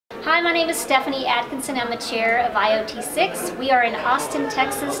Hi, my name is Stephanie Atkinson. I'm the chair of IoT6. We are in Austin,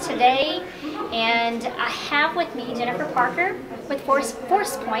 Texas today, and I have with me Jennifer Parker with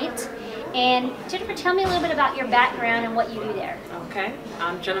Forcepoint. And Jennifer, tell me a little bit about your background and what you do there. Okay,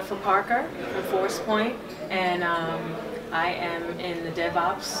 I'm Jennifer Parker from Forcepoint, and I am in the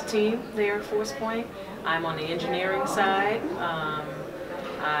DevOps team there at Forcepoint. I'm on the engineering side.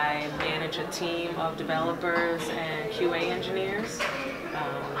 I manage a team of developers and QA engineers.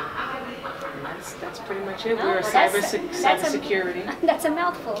 And that's pretty much it. We're cybersecurity. That's a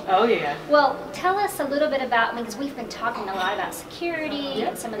mouthful. Oh yeah. Well, tell us a little bit about, because we've been talking a lot about security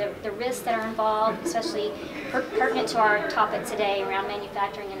and some of the risks that are involved, especially pertinent to our topic today around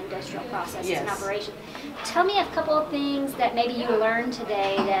manufacturing and industrial processes and operation. Tell me a couple of things that maybe you learned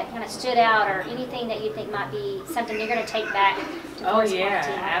today that kind of stood out, or anything that you think might be something you're going to take back to Forcepoint. Oh yeah,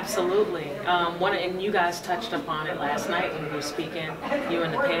 absolutely. And you guys touched upon it last night when you were speaking, you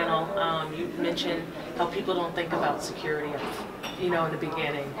and the panel. You mentioned how people don't think about security, in the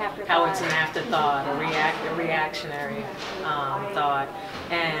beginning, how it's an afterthought, a reactionary thought.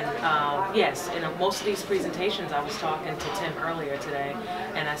 And yes, in most of these presentations, I was talking to Tim earlier today,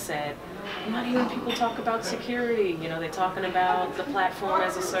 and I said, I'm not hearing people talk about security. They're talking about the platform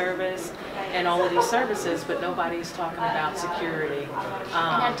as a service and all of these services, but nobody's talking about security.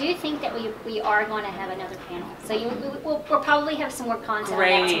 And I do think that we are going to have another panel. So we'll probably have some more content on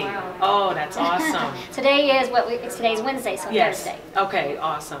that tomorrow. Oh, that's awesome. Today is today's Wednesday, so Thursday. Okay,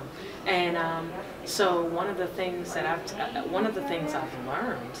 awesome. And so one of the things I've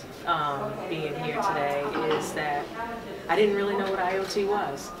learned being here today is that I didn't really know what IoT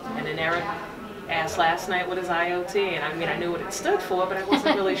was. And then Eric asked last night, what is IoT? And I knew what it stood for, but I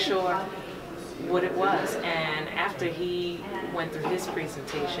wasn't really sure what it was. And after he went through his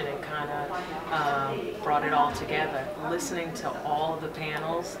presentation and kind of brought it all together, listening to all of the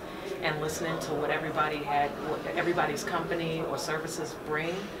panels and listening to what everybody's company or services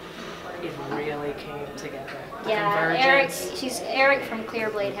bring, it really came together. Eric from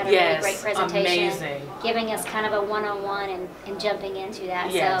Clearblade had a really great presentation. Amazing. Giving us kind of a one-on-one and jumping into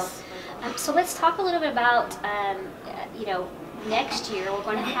that. Yes. So let's talk a little bit about, next year. We're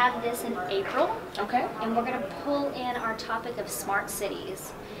going to have this in April. Okay. And we're going to pull in our topic of smart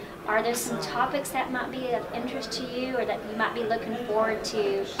cities. Are there some topics that might be of interest to you, or that you might be looking forward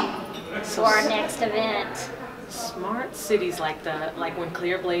to for our next event? Smart cities, like when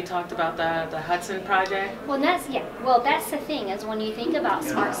Clearblade talked about the Hudson project. Well, that's the thing, is when you think about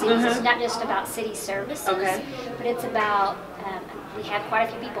smart cities, it's not just about city services, but it's about we have quite a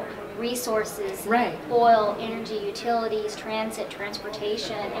few people, resources, oil, energy, utilities, transit,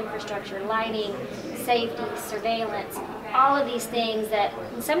 transportation, infrastructure, lighting, safety, surveillance. All of these things that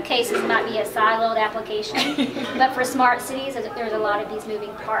in some cases might be a siloed application, but for smart cities, there's a lot of these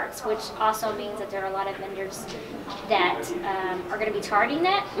moving parts, which also means that there are a lot of vendors that are going to be targeting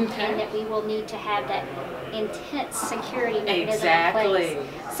that, and that we will need to have that intense security mechanism in place.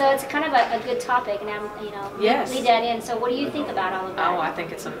 So it's kind of a good topic, and lead that in. So what do you think about all of that? Oh, I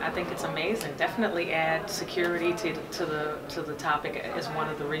think it's amazing. Definitely add security to the topic as one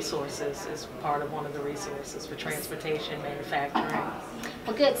of the resources, as part of one of the resources for transportation, manufacturing.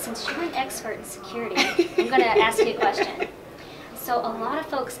 Well, good. Since you're an expert in security, I'm going to ask you a question. So a lot of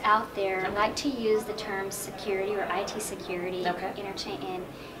folks out there like to use the terms security or IT security interchange and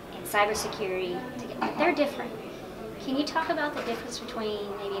cybersecurity together, but they're different. Can you talk about the difference between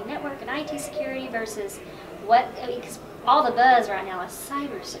maybe network and IT security versus because all the buzz right now is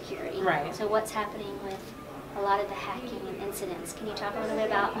cybersecurity. Right. So what's happening with a lot of the hacking and incidents? Can you talk a little bit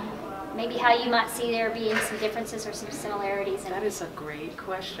about maybe how you might see there being some differences or some similarities? That is a great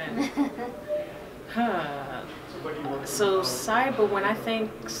question. So when I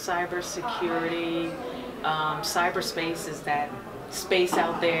think cybersecurity, cyberspace is that space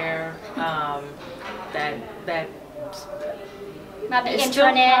out there that might be it's still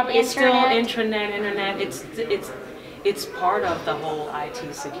internet. It's part of the whole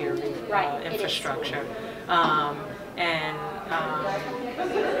IT security infrastructure. And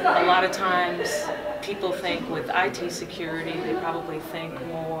a lot of times people think with IT security, they probably think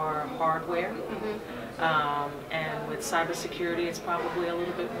more hardware. And with cybersecurity, it's probably a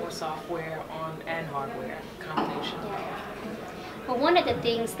little bit more software and hardware combination. Well, one of the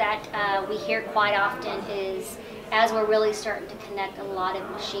things that we hear quite often is, as we're really starting to connect a lot of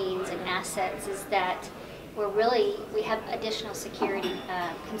machines and assets, is that we have additional security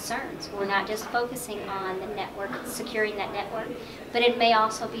concerns. We're not just focusing on the network, securing that network, but it may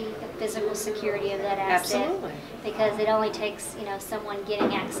also be the physical security of that asset. Absolutely. Because it only takes someone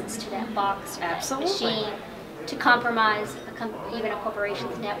getting access to that box or that machine to compromise even a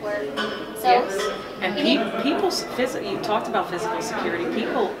corporation's network. So, yes, and people's you talked about physical security.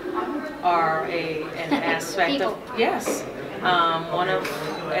 People are an aspect People. of yes.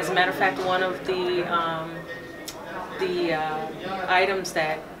 As a matter of fact, one of the items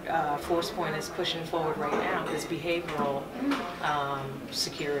that Forcepoint is pushing forward right now is behavioral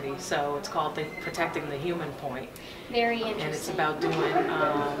security. So it's called protecting the human point. Very interesting. And it's about doing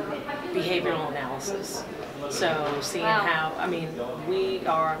behavioral analysis. So seeing how, I mean, we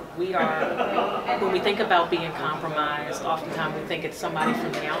are, when we think about being compromised, oftentimes we think it's somebody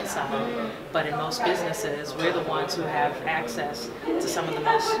from the outside, but in most businesses, we're the ones who have access to some of the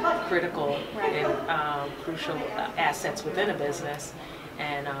most critical and crucial assets within a business.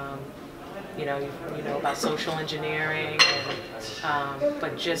 And you know about social engineering, and,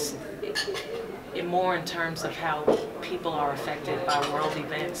 but just more in terms of how people are affected by world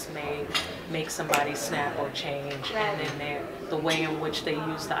events may make somebody snap or change, and then the way in which they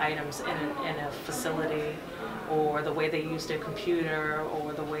use the items in a facility, or the way they use their computer,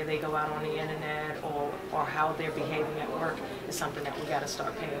 or the way they go out on the internet, or how they're behaving at work is something that we got to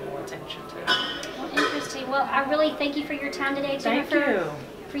start paying more attention to. Well, interesting. Well, I really thank you for your time today, Jennifer. Thank you.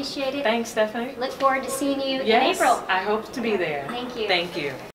 Appreciate it. Thanks, Stephanie. Look forward to seeing you in Yes, April. I hope to be there. Thank you. Thank you.